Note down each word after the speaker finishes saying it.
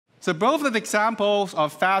So both of the examples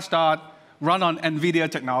of Fast Start run on NVIDIA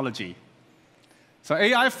technology. So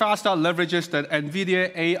AI Fast Start leverages the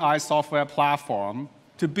NVIDIA AI software platform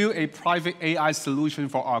to build a private AI solution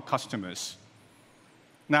for our customers.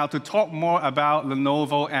 Now, to talk more about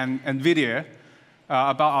Lenovo and NVIDIA,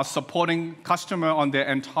 about our supporting customer on their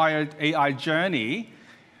entire AI journey,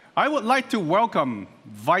 I would like to welcome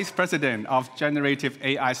Vice President of Generative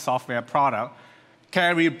AI Software Product,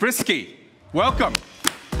 Kari Briski. Welcome.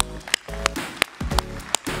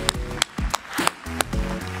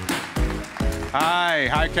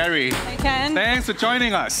 Hi, Kari. Hey, Ken. Thanks for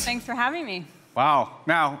joining us. Thanks for having me. Wow.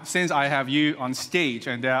 Now, since I have you on stage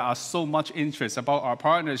and there are so much interest about our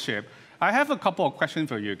partnership, I have a couple of questions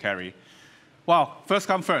for you, Kari. Well, first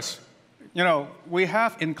come first. We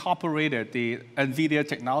have incorporated the NVIDIA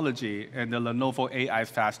technology in the Lenovo AI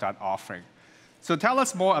Fast Start offering. So tell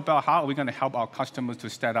us more about how we're going to help our customers to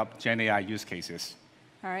set up Gen AI use cases.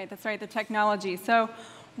 All right, that's right, the technology. So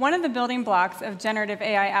one of the building blocks of generative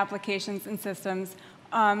AI applications and systems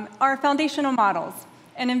are foundational models.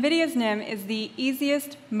 And NVIDIA's NIM is the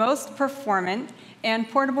easiest, most performant, and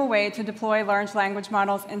portable way to deploy large language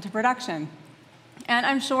models into production. And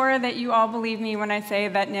I'm sure that you all believe me when I say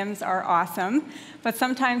that NIMs are awesome, but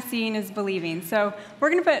sometimes seeing is believing. So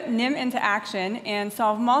we're going to put NIM into action and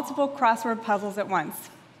solve multiple crossword puzzles at once.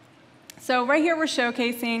 So right here we're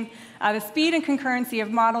showcasing the speed and concurrency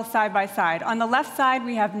of models side by side. On the left side,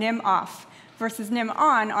 we have NIM off versus NIM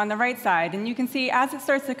on the right side. And you can see as it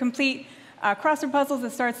starts to complete crossword puzzles,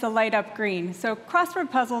 it starts to light up green. So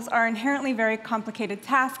crossword puzzles are inherently very complicated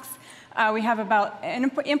tasks. We have about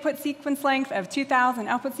an input sequence length of 2,000,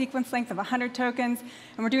 output sequence length of 100 tokens,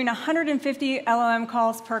 and we're doing 150 LLM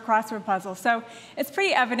calls per crossword puzzle. So it's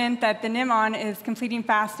pretty evident that the NIM on is completing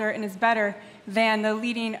faster and is better than the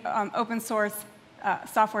leading open source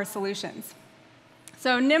software solutions.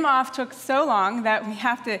 So NIM off took so long that we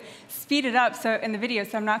have to speed it up in the video,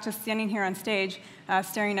 so I'm not just standing here on stage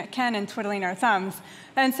staring at Ken and twiddling our thumbs.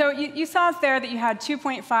 And so you saw there that you had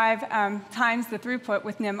 2.5 times the throughput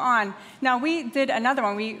with NIM on. Now, we did another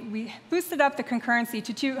one. We boosted up the concurrency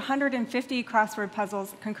to 250 crossword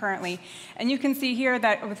puzzles concurrently. And you can see here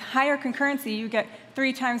that with higher concurrency, you get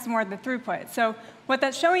 3 times more the throughput. So what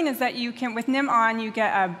that's showing is that you can, with NIM on, you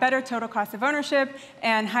get a better total cost of ownership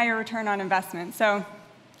and higher return on investment. So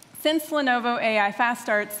since Lenovo AI Fast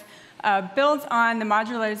Starts builds on the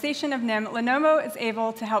modularization of NIM, Lenovo is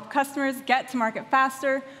able to help customers get to market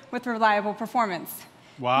faster with reliable performance.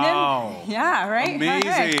 Wow. NIM, yeah, right?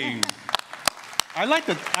 Amazing. I like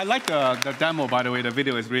the demo, by the way. The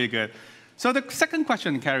video is really good. So the second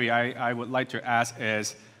question, Kari, I would like to ask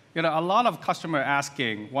is, a lot of customers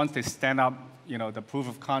asking, once they stand up, the proof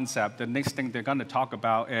of concept, the next thing they're going to talk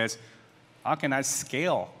about is, how can I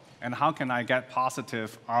scale? And how can I get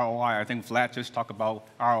positive ROI? I think Vlad just talked about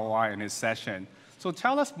ROI in his session. So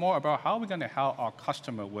tell us more about how we're going to help our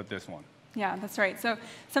customer with this one. Yeah, that's right. So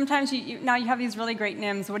sometimes now you have these really great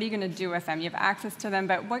NIMs. What are you going to do with them? You have access to them,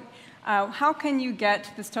 but how can you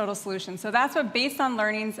get this total solution? So that's what, based on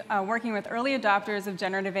learnings, working with early adopters of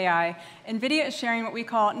generative AI, NVIDIA is sharing what we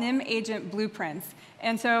call NIM agent blueprints.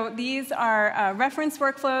 And so these are reference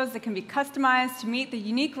workflows that can be customized to meet the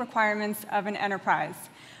unique requirements of an enterprise.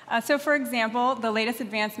 So for example, the latest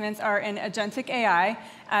advancements are in agentic AI,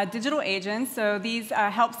 digital agents. So these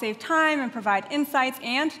help save time and provide insights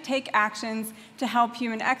and take actions to help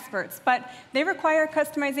human experts. But they require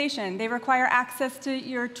customization. They require access to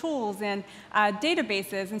your tools and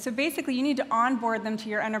databases. And so basically, you need to onboard them to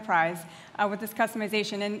your enterprise with this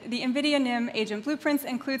customization. And the NVIDIA NIM agent blueprints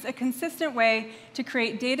includes a consistent way to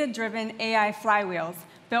create data-driven AI flywheels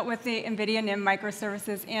built with the NVIDIA NIM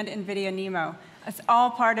microservices and NVIDIA NeMo. It's all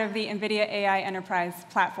part of the NVIDIA AI Enterprise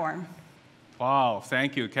platform. Wow,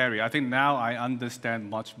 thank you, Kari. I think now I understand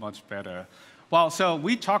much, much better. Well, so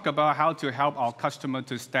we talk about how to help our customer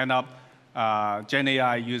to stand up Gen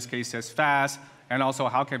AI use cases fast, and also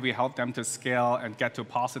how can we help them to scale and get to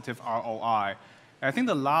positive ROI. I think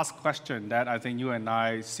the last question that I think you and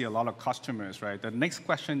I see a lot of customers, right? The next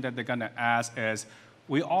question that they're going to ask is,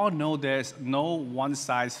 we all know there's no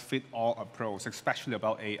one-size-fits-all approach, especially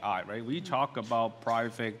about AI, right? We talk about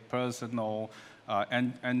private, personal,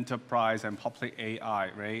 enterprise, and public AI,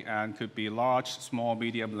 right? And could be large, small,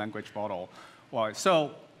 medium language model. Well,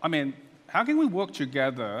 so, how can we work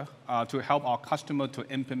together to help our customer to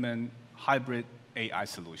implement hybrid AI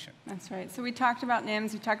solution? That's right. So we talked about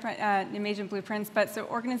NIMs, we talked about NIM agent blueprints, but so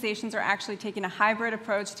organizations are actually taking a hybrid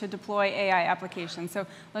approach to deploy AI applications. So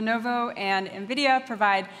Lenovo and NVIDIA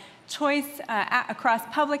provide choice across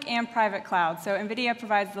public and private cloud. So NVIDIA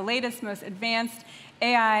provides the latest, most advanced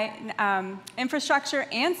AI infrastructure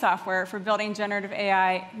and software for building generative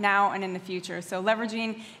AI now and in the future. So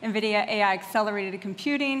leveraging NVIDIA AI accelerated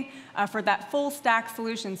computing for that full stack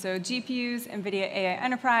solution. So GPUs, NVIDIA AI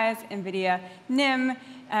Enterprise, NVIDIA NIM,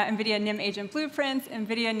 NVIDIA NIM agent blueprints,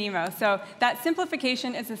 NVIDIA NeMo. So that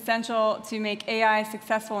simplification is essential to make AI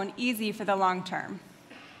successful and easy for the long term.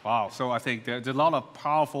 Wow, so I think there's a lot of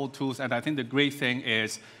powerful tools, and I think the great thing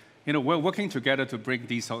is, we're working together to bring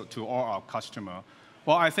these to all our customers.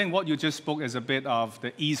 Well, I think what you just spoke is a bit of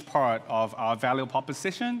the ease part of our value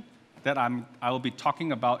proposition that I will be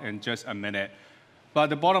talking about in just a minute. But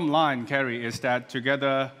the bottom line, Kari, is that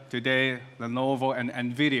together today, Lenovo and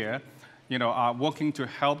NVIDIA, are working to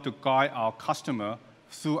help to guide our customer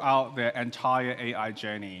throughout their entire AI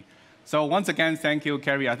journey. So once again, thank you,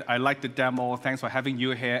 Kari. I like the demo. Thanks for having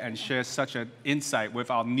you here and share such an insight with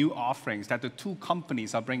our new offerings that the two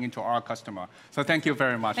companies are bringing to our customer. So thank you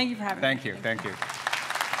very much. Thank you for having me. Thank you.